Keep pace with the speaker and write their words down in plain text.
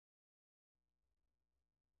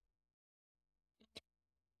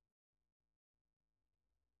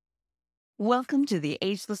Welcome to the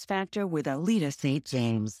Ageless Factor with Alita St.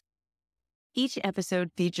 James. Each episode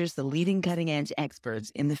features the leading cutting-edge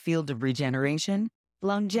experts in the field of regeneration,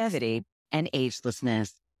 longevity, and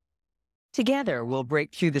agelessness. Together, we'll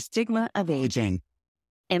break through the stigma of aging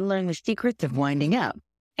and learn the secrets of winding up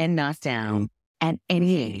and not down at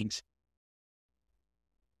any age.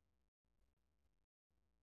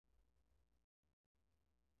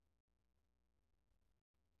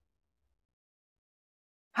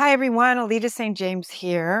 Hi, everyone. Alita St. James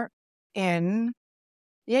here in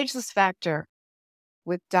The Ageless Factor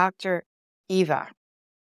with Dr. Eva.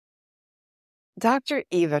 Dr.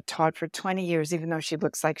 Eva taught for 20 years, even though she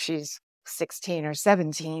looks like she's 16 or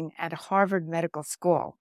 17, at Harvard Medical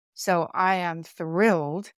School. So I am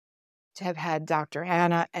thrilled to have had Dr.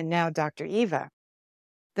 Anna and now Dr. Eva.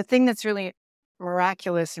 The thing that's really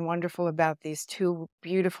miraculous and wonderful about these two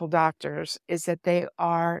beautiful doctors is that they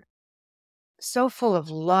are so full of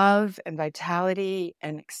love and vitality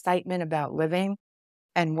and excitement about living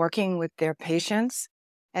and working with their patients.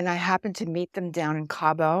 And I happened to meet them down in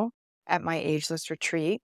Cabo at my Ageless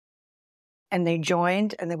retreat. And they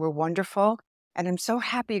joined and they were wonderful. And I'm so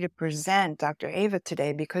happy to present Dr. Eva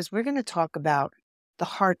today because we're going to talk about the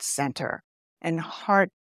heart center and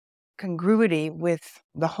heart congruity with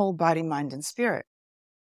the whole body, mind, and spirit.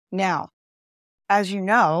 Now, as you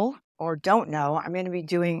know or don't know, I'm going to be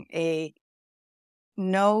doing a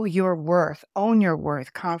Know Your Worth, Own Your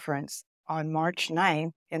Worth conference on March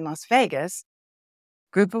 9th in Las Vegas.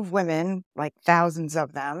 Group of women, like thousands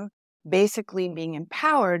of them, basically being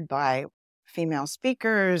empowered by female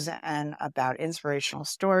speakers and about inspirational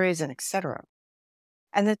stories and etc.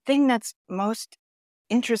 And the thing that's most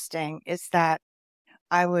interesting is that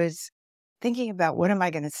I was thinking about what am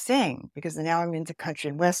I going to sing? Because now I'm into country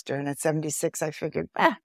and western. At 76, I figured,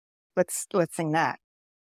 let's sing that.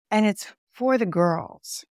 And it's for the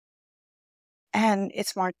girls. And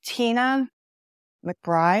it's Martina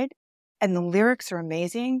McBride. And the lyrics are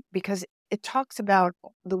amazing because it talks about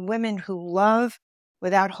the women who love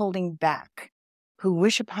without holding back, who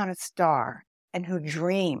wish upon a star, and who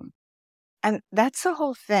dream. And that's the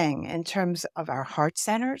whole thing in terms of our heart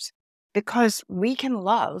centers, because we can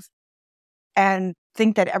love and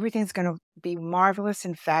think that everything's going to be marvelous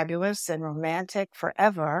and fabulous and romantic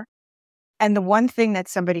forever. And the one thing that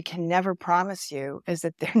somebody can never promise you is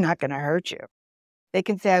that they're not going to hurt you. They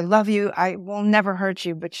can say, I love you, I will never hurt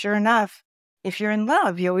you. But sure enough, if you're in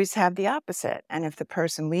love, you always have the opposite. And if the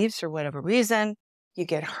person leaves for whatever reason, you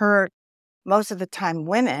get hurt. Most of the time,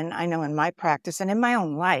 women, I know in my practice and in my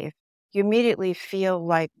own life, you immediately feel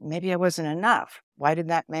like maybe I wasn't enough. Why did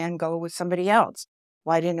that man go with somebody else?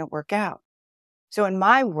 Why didn't it work out? So in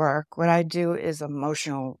my work, what I do is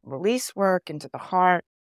emotional release work into the heart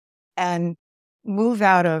and move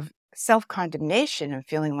out of self-condemnation and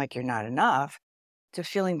feeling like you're not enough to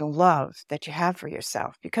feeling the love that you have for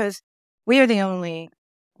yourself, because we are the only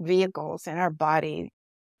vehicles in our body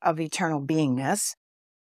of eternal beingness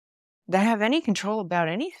that have any control about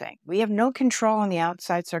anything. We have no control on the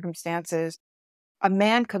outside circumstances. A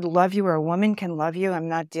man could love you or a woman can love you. I'm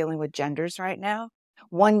not dealing with genders right now.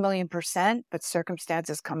 1,000,000%, but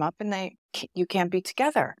circumstances come up and you can't be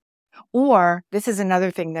together. Or this is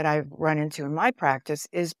another thing that I've run into in my practice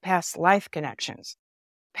is past life connections.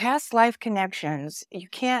 Past life connections, you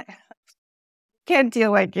can't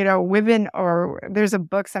deal like, women, or there's a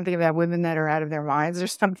book, something about women that are out of their minds or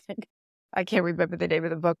something. I can't remember the name of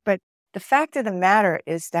the book, but the fact of the matter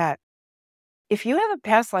is that if you have a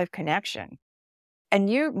past life connection and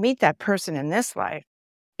you meet that person in this life,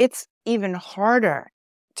 it's even harder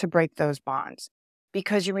to break those bonds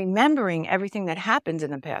because you're remembering everything that happened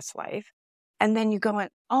in the past life. And then you go,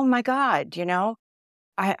 oh my God,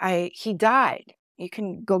 he died. You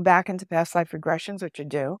can go back into past life regressions, which you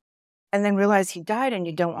do, and then realize he died and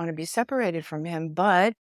you don't want to be separated from him,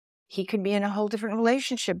 but he could be in a whole different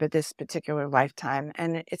relationship at this particular lifetime,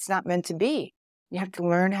 and it's not meant to be. You have to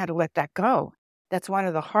learn how to let that go. That's one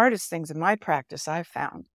of the hardest things in my practice I've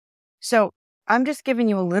found. So I'm just giving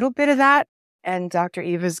you a little bit of that, and Dr.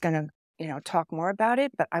 Eva is going to, talk more about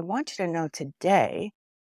it, but I want you to know today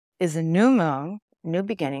is a new moon, new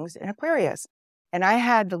beginnings in Aquarius. And I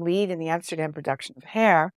had the lead in the Amsterdam production of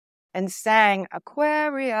Hair and sang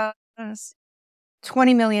Aquarius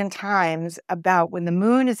 20 million times about when the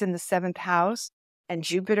moon is in the 7th house and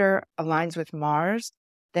Jupiter aligns with Mars,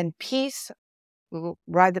 then peace will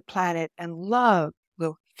ride the planet and love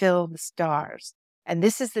will fill the stars. And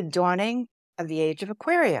this is the dawning of the age of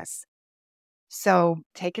Aquarius. So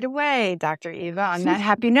take it away, Dr. Eva, on that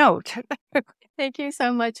happy note. Thank you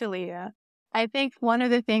so much, Alita. I think one of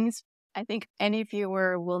the things I think any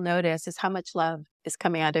viewer will notice is how much love is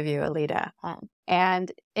coming out of you, Alita.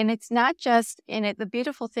 And it's not just in it. The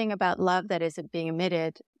beautiful thing about love that isn't being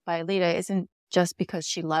emitted by Alita isn't just because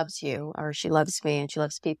she loves you or she loves me and she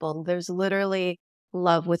loves people. There's literally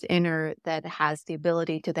love within her that has the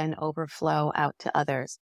ability to then overflow out to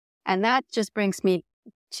others. And that just brings me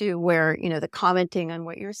to where, the commenting on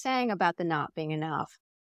what you're saying about the not being enough.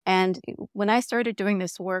 And when I started doing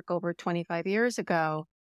this work over 25 years ago,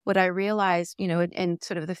 what I realized, in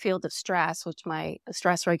sort of the field of stress, which my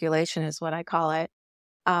stress regulation is what I call it,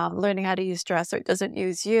 learning how to use stress so it doesn't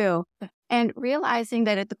use you, and realizing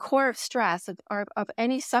that at the core of stress, of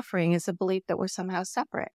any suffering, is a belief that we're somehow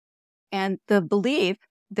separate. And the belief,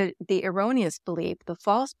 the erroneous belief, the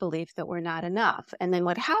false belief that we're not enough. And then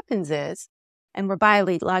what happens is, and we're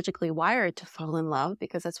biologically wired to fall in love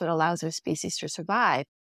because that's what allows our species to survive,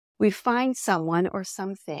 we find someone or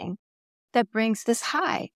something that brings this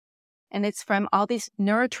high. And it's from all these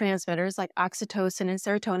neurotransmitters like oxytocin and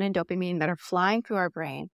serotonin and dopamine that are flying through our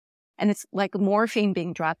brain. And it's like morphine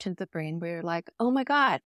being dropped into the brain where you're like, oh my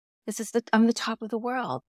God, I'm the top of the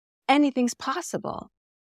world. Anything's possible.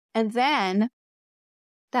 And then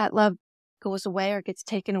that love goes away or gets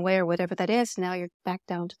taken away or whatever that is. Now you're back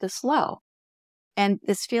down to the slow. And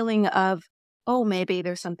this feeling of, oh, maybe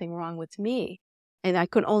there's something wrong with me. And I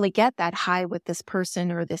could only get that high with this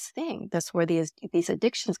person or this thing. That's where these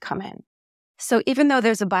addictions come in. So even though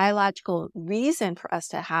there's a biological reason for us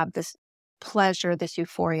to have this pleasure, this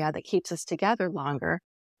euphoria that keeps us together longer,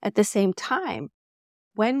 at the same time,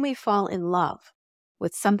 when we fall in love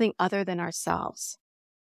with something other than ourselves,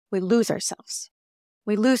 we lose ourselves.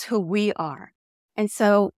 We lose who we are. And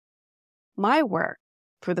so my work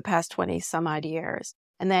for the past 20 some odd years,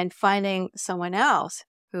 and then finding someone else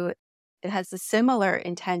who it has the similar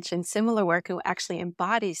intention, similar work, who actually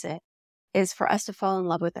embodies it, is for us to fall in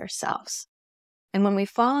love with ourselves. And when we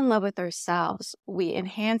fall in love with ourselves, we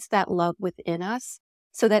enhance that love within us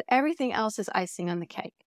so that everything else is icing on the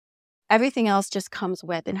cake. Everything else just comes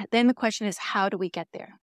with. And then the question is, how do we get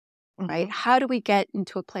there? Right? How do we get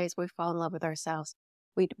into a place where we fall in love with ourselves?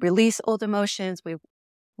 We release old emotions. We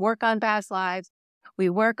work on past lives. We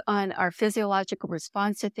work on our physiological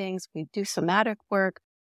response to things. We do somatic work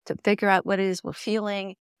to figure out what it is we're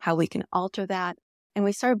feeling, how we can alter that. And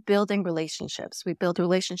we start building relationships. We build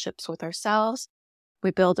relationships with ourselves. We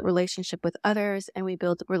build a relationship with others, and we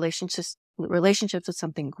build relationships with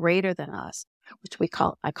something greater than us, which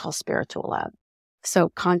I call spiritual love. So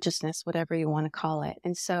consciousness, whatever you want to call it.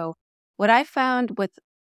 And so what I found with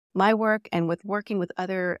my work and with working with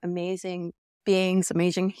other amazing beings,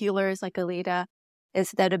 amazing healers like Alita,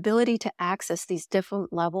 is that ability to access these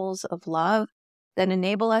different levels of love that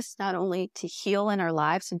enable us not only to heal in our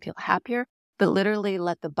lives and feel happier, but literally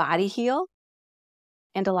let the body heal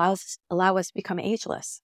and allow us to become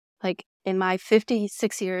ageless. Like in my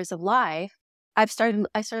 56 years of life, I started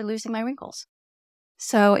losing my wrinkles.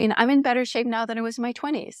 So I'm in better shape now than I was in my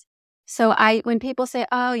 20s. So when people say,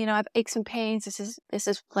 oh, I have aches and pains, this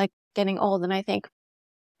is like getting old, and I think,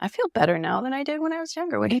 I feel better now than I did when I was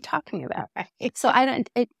younger. What are you talking about? So I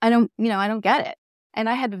don't get it. And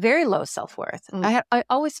I had very low self-worth. I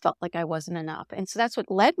always felt like I wasn't enough. And so that's what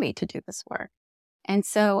led me to do this work. And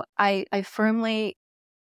so I firmly,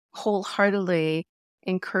 wholeheartedly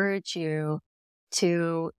encourage you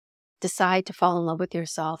to decide to fall in love with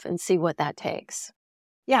yourself and see what that takes.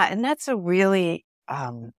 Yeah. And that's a really,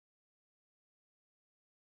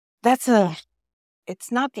 it's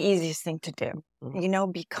not the easiest thing to do,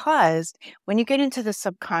 because when you get into the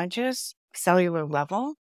subconscious cellular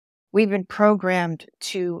level, we've been programmed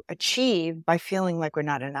to achieve by feeling like we're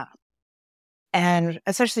not enough. And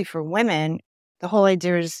especially for women, the whole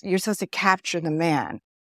idea is you're supposed to capture the man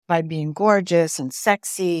by being gorgeous and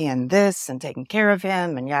sexy and this and taking care of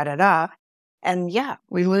him and yada yada. And yeah,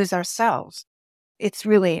 we lose ourselves. It's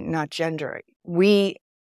really not gender. We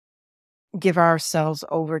give ourselves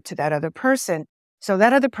over to that other person. So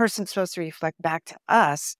that other person's supposed to reflect back to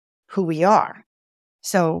us who we are.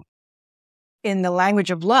 So in the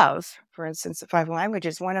language of love, for instance, the 5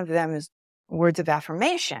 languages, one of them is words of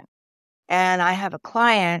affirmation. And I have a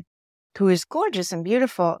client who is gorgeous and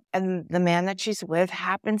beautiful, and the man that she's with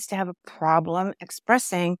happens to have a problem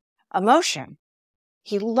expressing emotion.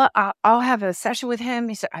 I'll have a session with him.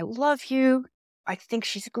 He said, I love you. I think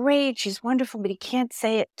she's great. She's wonderful, but he can't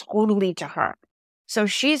say it totally to her. So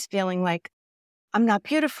she's feeling like, I'm not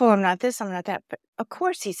beautiful. I'm not this. I'm not that. But of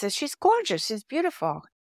course, he says, she's gorgeous. She's beautiful.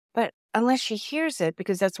 But unless she hears it,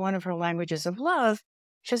 because that's one of her languages of love,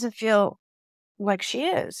 she doesn't feel like she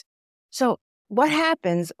is. So what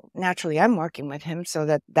happens, naturally, I'm working with him so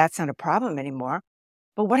that that's not a problem anymore.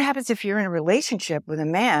 But what happens if you're in a relationship with a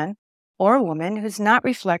man or a woman who's not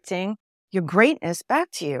reflecting your greatness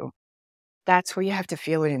back to you? That's where you have to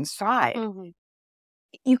feel it inside. Mm-hmm.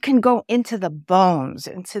 You can go into the bones,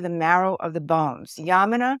 into the marrow of the bones.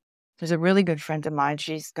 Yamina, who's a really good friend of mine,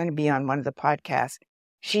 she's going to be on one of the podcasts.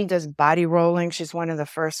 She does body rolling. She's one of the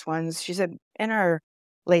first ones. She's in her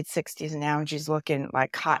late 60s now, and she's looking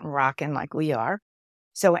like hot and rocking like we are.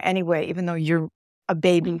 So anyway, even though you're a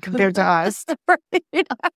baby compared to us, I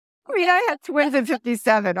mean, I had twins at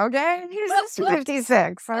 57, okay? She's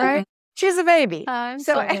 56, all right? She's a baby.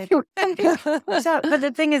 Anyway, but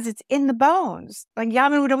the thing is, it's in the bones. Like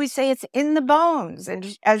Yamin would always say, it's in the bones.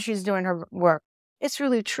 And as she's doing her work, it's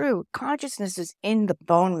really true. Consciousness is in the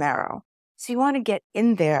bone marrow. So you want to get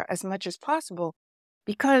in there as much as possible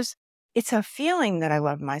because it's a feeling that I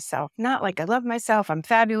love myself. Not like I love myself, I'm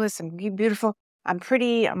fabulous, I'm beautiful, I'm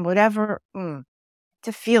pretty, I'm whatever.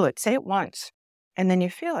 To feel it, say it once, and then you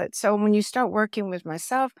feel it. So when you start working with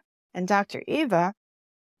myself and Dr. Eva,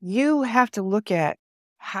 you have to look at,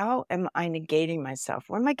 how am I negating myself?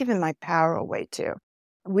 What am I giving my power away to?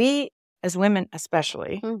 We, as women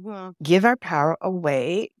especially, give our power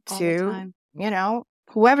away to,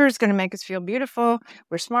 whoever's going to make us feel beautiful,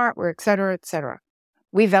 we're smart, we're et cetera, et cetera.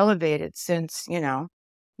 We've elevated since, the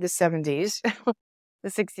 70s, the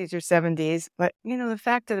 60s or 70s. But, the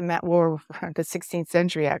fact of the matter, or the 16th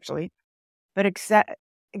century, actually. But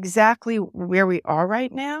exactly where we are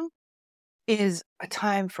right now is a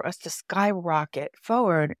time for us to skyrocket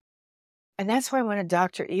forward. And that's why I wanted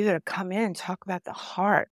Dr. Eva to come in and talk about the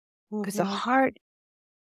heart. Because the heart,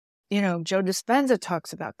 Joe Dispenza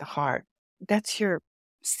talks about the heart. That's your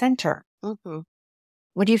center.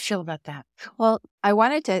 What do you feel about that? Well, I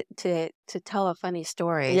wanted to tell a funny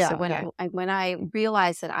story. Yeah, so when I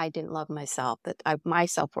realized that I didn't love myself, that my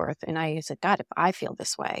self-worth, and I said, God, if I feel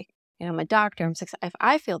this way, I'm a doctor, if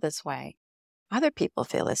I feel this way, other people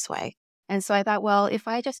feel this way. And so I thought, well, if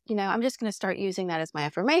I just, I'm just going to start using that as my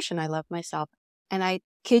affirmation. I love myself. And I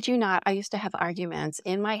kid you not, I used to have arguments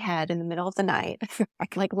in my head in the middle of the night,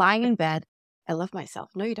 like lying in bed. I love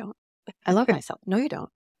myself. No, you don't. I love myself. No, you don't.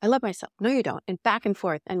 I love myself. No, you don't. And back and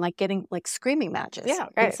forth, and like getting like screaming matches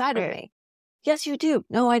inside of me. Yes, you do.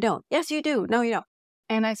 No, I don't. Yes, you do. No, you don't.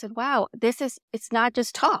 And I said, wow, it's not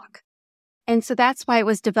just talk. And so that's why it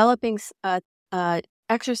was developing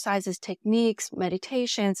exercises, techniques,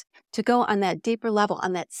 meditations to go on that deeper level,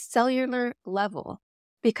 on that cellular level.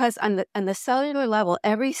 Because on the cellular level,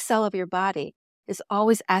 every cell of your body is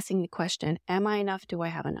always asking the question, am I enough? Do I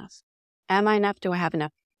have enough? Am I enough? Do I have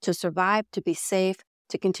enough to survive, to be safe,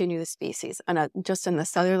 to continue the species just on the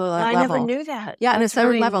cellular level? I never knew that. Yeah, on a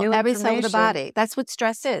cellular level, every cell of the body. That's what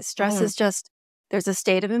stress is. Stress is just, there's a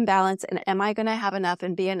state of imbalance, and am I going to have enough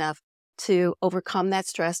and be enough to overcome that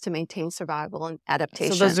stress to maintain survival and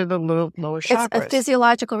adaptation? So those are the lower chakras. It's a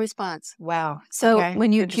physiological response. Wow. So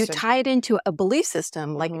when you tie it into a belief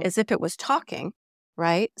system, like as if it was talking,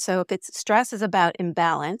 right? So if it's stress is about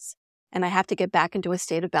imbalance, and I have to get back into a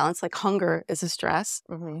state of balance, like hunger is a stress.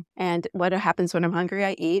 And what happens when I'm hungry?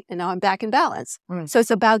 I eat, and now I'm back in balance. So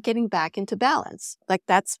it's about getting back into balance. Like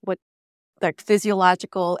that's what, like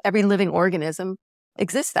physiological, every living organism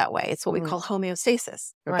exists that way. It's what we call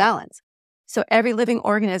homeostasis or balance. So every living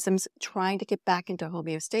organism's trying to get back into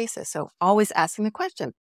homeostasis. So always asking the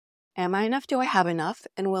question, am I enough? Do I have enough?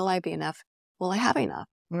 And will I be enough? Will I have enough?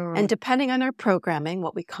 And depending on our programming,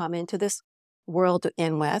 what we come into this world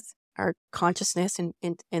in with, our consciousness, and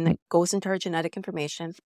that goes into our genetic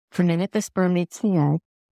information. From the minute the sperm meets the egg,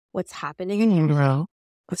 what's happening in utero,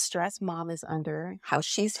 the stress mom is under, how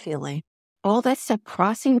she's feeling, all that stuff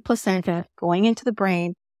crossing the placenta, going into the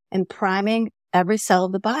brain, and priming every cell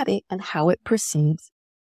of the body and how it perceives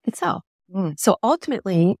itself. So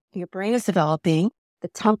ultimately, your brain is developing, the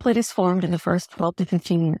template is formed in the first 12 to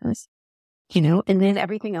 15 years, and then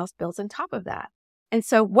everything else builds on top of that. And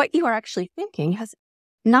so what you are actually thinking has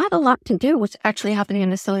not a lot to do with what's actually happening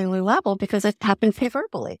on the cellular level, because it happens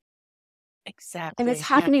verbally. Exactly. And it's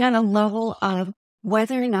happening on a level of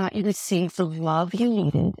whether or not you received the love you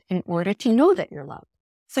needed in order to know that you're loved.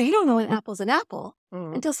 So you don't know an apple's an apple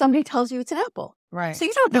until somebody tells you it's an apple. Right. So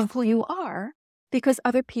you don't know who you are because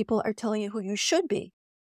other people are telling you who you should be.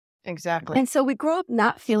 Exactly. And so we grow up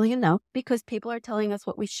not feeling enough because people are telling us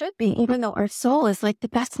what we should be, even though our soul is like,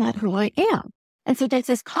 that's not who I am. And so there's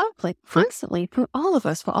this conflict constantly for all of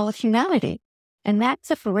us, for all of humanity. And that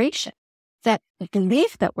separation, that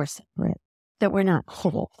belief that we're separate, that we're not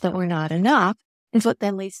whole, that we're not enough, is what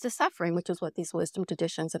then leads to suffering, which is what these wisdom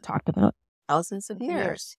traditions have talked about thousands of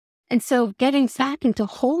years. And so getting back into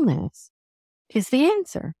wholeness is the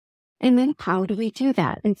answer. And then how do we do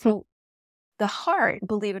that? And so the heart,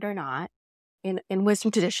 believe it or not, in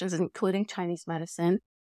wisdom traditions, including Chinese medicine,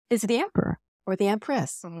 is the emperor or the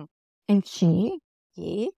empress. Mm-hmm.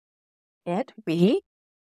 And we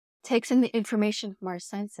takes in the information from our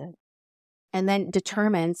senses and then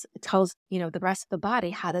tells, the rest of the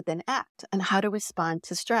body how to then act and how to respond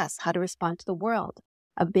to stress, how to respond to the world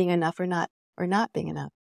of being enough or not being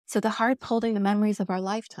enough. So the heart's holding the memories of our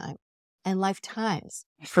lifetime and lifetimes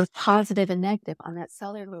for positive and negative on that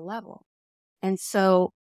cellular level. And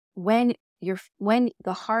so when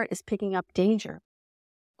the heart is picking up danger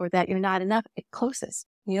or that you're not enough, it closes.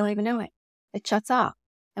 You don't even know it. It shuts off.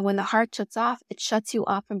 And when the heart shuts off, it shuts you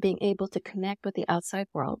off from being able to connect with the outside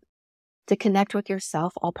world, to connect with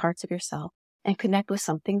yourself, all parts of yourself, and connect with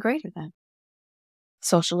something greater than.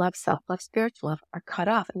 Social love, self-love, spiritual love are cut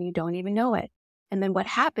off and you don't even know it. And then what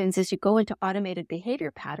happens is you go into automated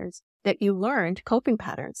behavior patterns that you learned, coping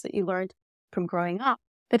patterns that you learned from growing up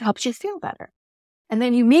that helps you feel better. And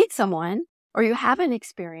then you meet someone or you have an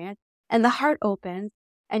experience and the heart opens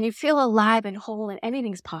and you feel alive and whole and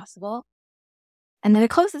anything's possible. And then it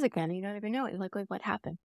closes again and you don't even know it. Like what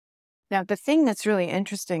happened? Now, the thing that's really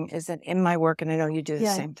interesting is that in my work, and I know you do the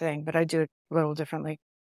same thing, but I do it a little differently.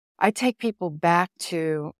 I take people back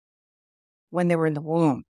to when they were in the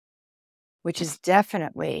womb, which is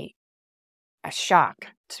definitely a shock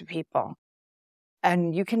to people.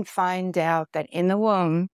 And you can find out that in the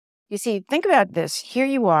womb, you see, think about this. Here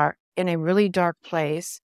you are in a really dark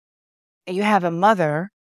place. You have a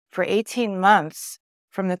mother for 18 months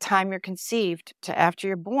from the time you're conceived to after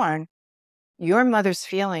you're born. Your mother's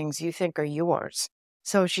feelings you think are yours.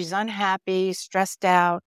 So she's unhappy, stressed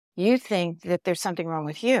out. You think that there's something wrong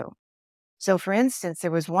with you. So for instance,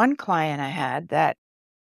 there was one client I had that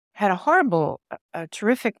had a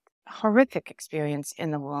horrific experience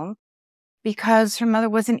in the womb because her mother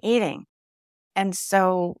wasn't eating. And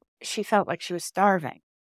so she felt like she was starving.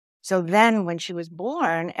 So then when she was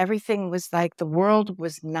born, everything was like the world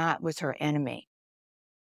was her enemy.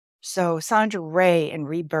 So Sandra Ray in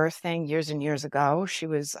rebirthing years and years ago,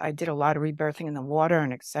 I did a lot of rebirthing in the water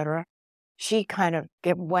and et cetera. She kind of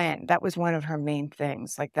that was one of her main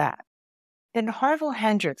things like that. Then Harville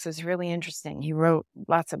Hendrix is really interesting. He wrote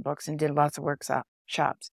lots of books and did lots of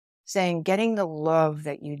workshops saying getting the love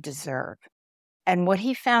that you deserve. And what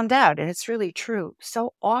he found out, and it's really true,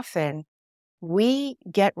 so often we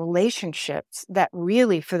get relationships that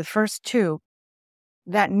really, for the first two,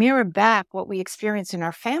 that mirror back what we experience in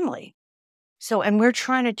our family. So, and we're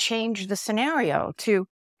trying to change the scenario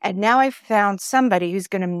and now I found somebody who's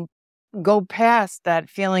going to go past that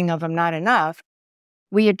feeling of I'm not enough.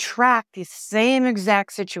 We attract the same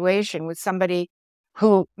exact situation with somebody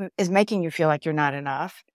who is making you feel like you're not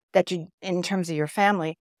enough, in terms of your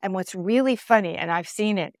family. And what's really funny, and I've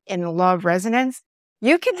seen it in the law of resonance,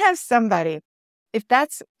 you can have somebody,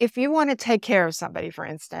 if you want to take care of somebody, for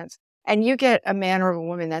instance, and you get a man or a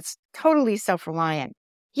woman that's totally self-reliant,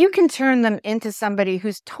 you can turn them into somebody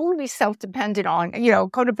who's totally self-dependent on,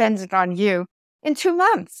 codependent on you in 2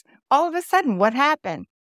 months. All of a sudden, what happened?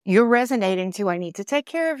 You're resonating to, I need to take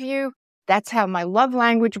care of you. That's how my love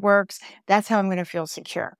language works. That's how I'm going to feel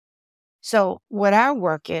secure. So what our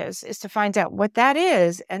work is to find out what that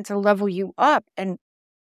is and to level you up and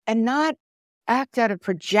not act out of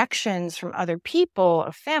projections from other people,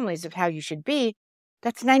 of families, of how you should be.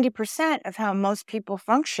 That's 90% of how most people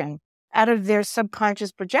function, out of their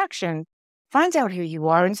subconscious projection. Find out who you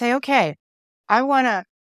are and say, okay, I want to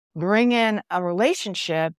bring in a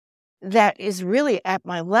relationship that is really at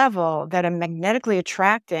my level, that I'm magnetically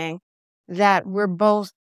attracting, that we're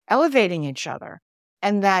both elevating each other.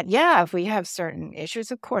 And that, if we have certain issues,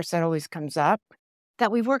 of course, that always comes up,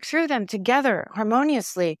 that we work through them together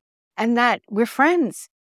harmoniously and that we're friends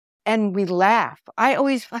and we laugh. I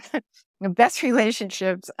always find the best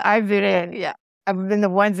relationships I've been in, have been the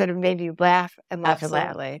ones that have made me laugh and laugh and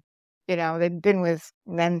laugh. They've been with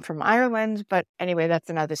men from Ireland, but anyway, that's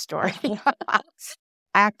another story.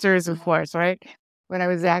 Actors, of course, right? When I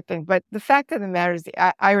was acting. But the fact of the matter is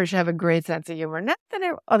the Irish have a great sense of humor. Not that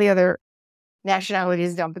all the other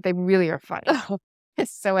nationalities don't, but they really are funny.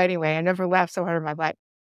 So anyway, I never laughed so hard in my life.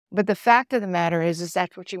 But the fact of the matter is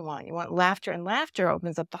that's what you want. You want laughter, and laughter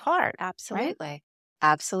opens up the heart. Absolutely. Right?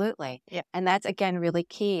 Absolutely. Yeah. And that's, again, really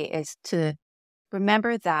key, is to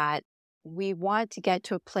remember that we want to get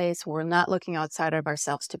to a place where we're not looking outside of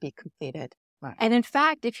ourselves to be completed. Right. And in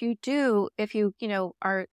fact, if you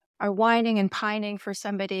are whining and pining for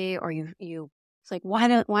somebody, or it's like, why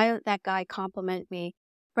don't that guy compliment me?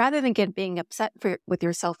 Rather than being upset with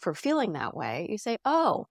yourself for feeling that way, you say,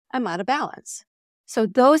 oh, I'm out of balance. So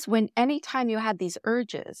anytime you have these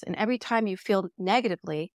urges and every time you feel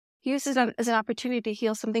negatively, use it as an opportunity to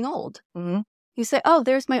heal something old. Mm-hmm. You say, oh,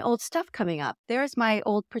 there's my old stuff coming up. There's my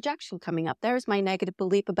old projection coming up. There's my negative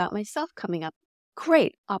belief about myself coming up.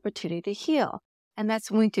 Great opportunity to heal. And that's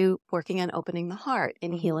when we do working on opening the heart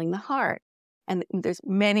and healing the heart. And there's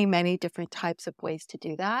many, many different types of ways to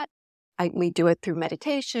do that. We do it through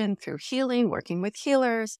meditation, through healing, working with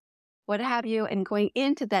healers, what have you, and going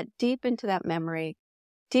into that, deep into that memory,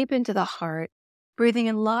 deep into the heart, breathing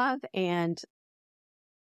in love and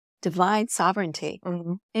divine sovereignty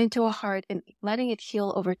into a heart and letting it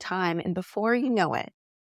heal over time. And before you know it,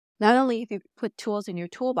 not only have you put tools in your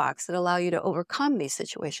toolbox that allow you to overcome these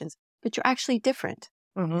situations, but you're actually different.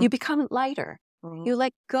 You become lighter. You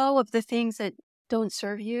let go of the things that don't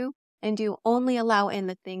serve you and you only allow in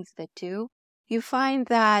the things that do. You find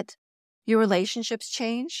that your relationships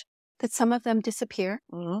change, that some of them disappear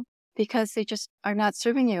because they just are not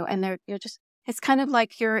serving you. And it's kind of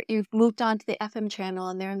like you've moved on to the FM channel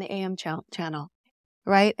and they're in the AM channel,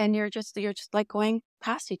 right? And you're just like going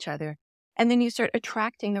past each other. And then you start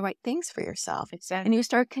attracting the right things for yourself. Exactly. And you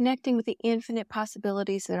start connecting with the infinite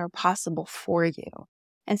possibilities that are possible for you.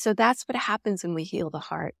 And so that's what happens when we heal the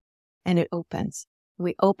heart and it opens.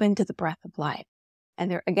 We open to the breath of life. And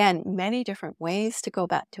there are, again, many different ways to go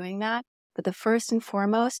about doing that. But the first and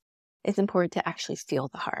foremost, it's important to actually feel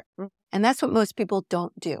the heart. And that's what most people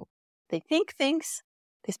don't do. They think things,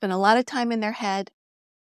 they spend a lot of time in their head,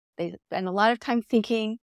 they spend a lot of time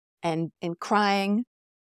thinking and crying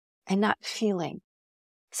and not feeling.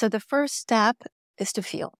 So the first step is to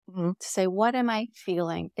feel, to say, what am I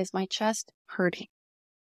feeling? Is my chest hurting?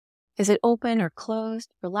 Is it open or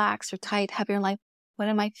closed, relaxed or tight, heavy or light? What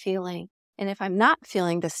am I feeling? And if I'm not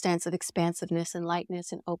feeling the sense of expansiveness and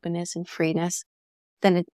lightness and openness and freeness,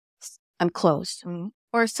 then I'm closed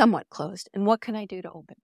or somewhat closed. And what can I do to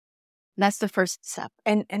open? That's the first step.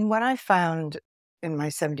 And what I found in my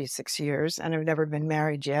 76 years, and I've never been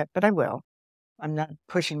married yet, but I will. I'm not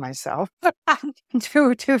pushing myself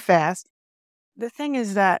too fast. The thing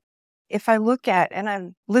is that if I look at, and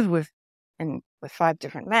I've lived with 5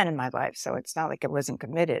 different men in my life, so it's not like I wasn't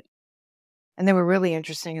committed. And they were really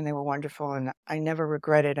interesting and they were wonderful, and I never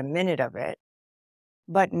regretted a minute of it.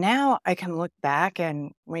 But now I can look back,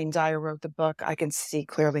 and Wayne Dyer wrote the book, I can see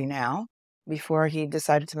clearly now, before he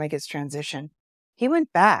decided to make his transition. He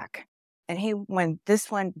went back and he went this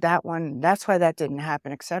one, that one, that's why that didn't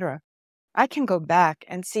happen, etc. I can go back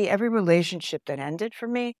and see every relationship that ended for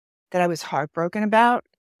me that I was heartbroken about.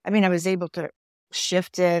 I mean, I was able to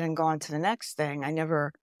shift it and go on to the next thing. I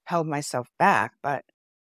never held myself back, but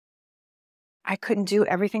I couldn't do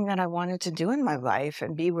everything that I wanted to do in my life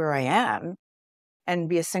and be where I am and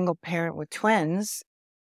be a single parent with twins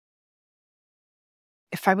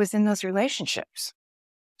if I was in those relationships.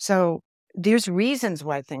 So there's reasons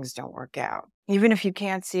why things don't work out, even if you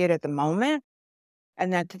can't see it at the moment.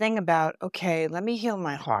 And that thing about, okay, let me heal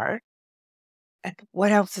my heart. And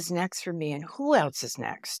what else is next for me? And who else is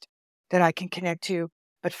next that I can connect to?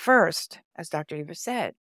 But first, as Dr. Eva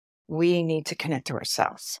said, we need to connect to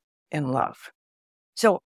ourselves in love.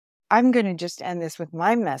 So I'm going to just end this with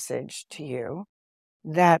my message to you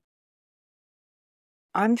that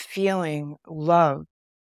I'm feeling love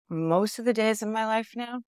most of the days of my life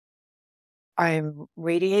now. I'm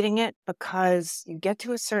radiating it because you get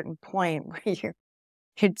to a certain point where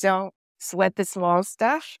you don't sweat the small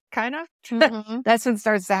stuff, kind of. That's when it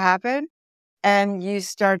starts to happen. And you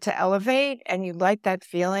start to elevate and you like that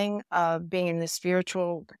feeling of being in the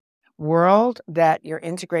spiritual world that you're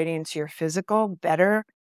integrating into your physical better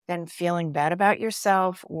than feeling bad about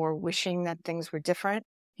yourself or wishing that things were different.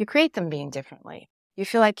 You create them being differently. You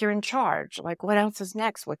feel like you're in charge. Like, what else is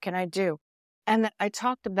next? What can I do? And I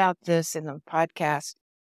talked about this in the podcast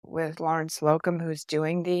with Lawrence Slocum, who's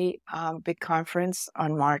doing the big conference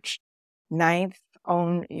on March 9th,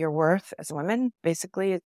 Own Your Worth as Women.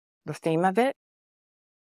 Basically, the theme of it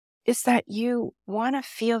is that you want to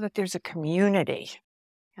feel that there's a community.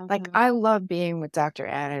 Like, I love being with Dr.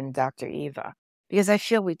 Anna and Dr. Eva because I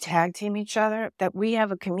feel we tag team each other, that we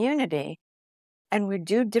have a community and we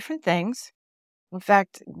do different things. In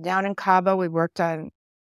fact, down in Cabo, we worked on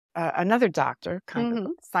another doctor, kind of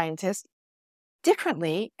scientist,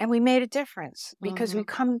 differently, and we made a difference because we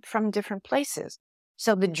come from different places.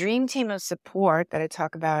 So the dream team of support that I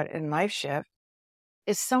talk about in Life Shift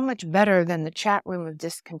is so much better than the chat room of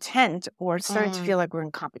discontent or starting to feel like we're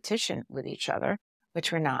in competition with each other,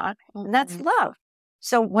 which we're not. And that's love.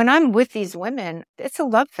 So when I'm with these women, it's a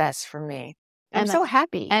love fest for me. I'm so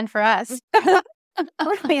happy. And for us.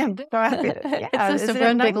 Really, I'm so happy. Yeah, it's just a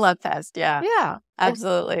real big love fest. Yeah. Yeah.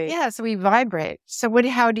 Absolutely. Yeah. So we vibrate. So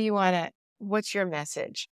how do you want to, what's your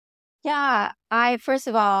message Yeah, first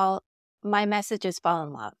of all, my message is fall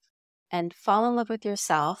in love and fall in love with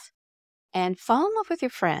yourself and fall in love with your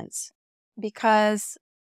friends because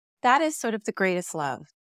that is sort of the greatest love.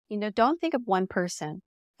 Don't think of one person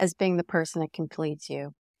as being the person that completes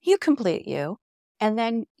you. You complete you. And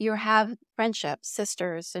then you have friendships,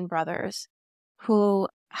 sisters and brothers who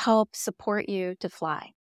help support you to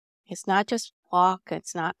fly. It's not just walk,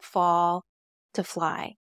 it's not fall, to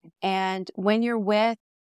fly. And when you're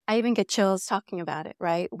I even get chills talking about it,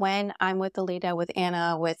 right? When I'm with Alita, with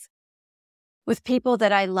Anna, with people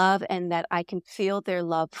that I love and that I can feel their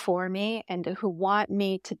love for me and who want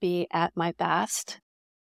me to be at my best,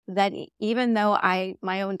 that even though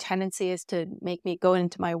my own tendency is to make me go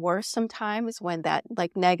into my worst sometimes when that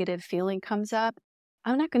like negative feeling comes up,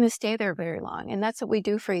 I'm not going to stay there very long. And that's what we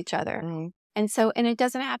do for each other. And it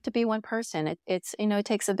doesn't have to be one person. It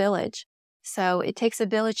takes a village. So it takes a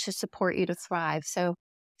village to support you to thrive. So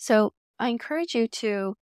I encourage you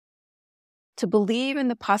to believe in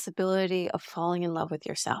the possibility of falling in love with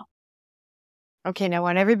yourself. Okay, now I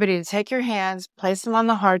want everybody to take your hands, place them on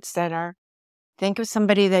the heart center. Think of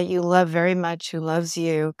somebody that you love very much who loves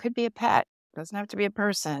you. Could be a pet, doesn't have to be a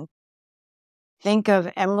person. Think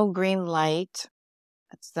of emerald green light.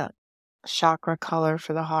 That's the chakra color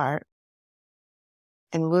for the heart.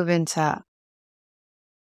 And move into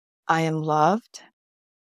I am loved.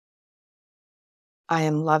 I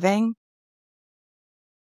am loving.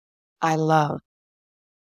 I love.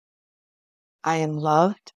 I am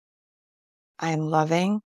loved. I am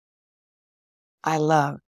loving. I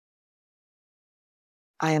love.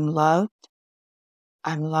 I am loved.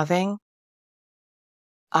 I'm loving.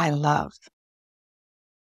 I love.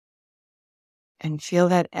 And feel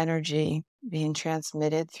that energy being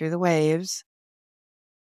transmitted through the waves.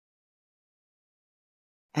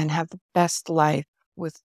 And have the best life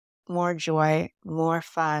with more joy, more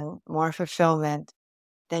fun, more fulfillment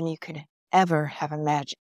than you could ever have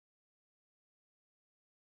imagined.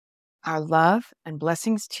 Our love and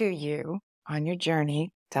blessings to you on your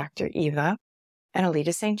journey, Dr. Eva and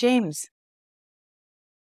Alita St. James.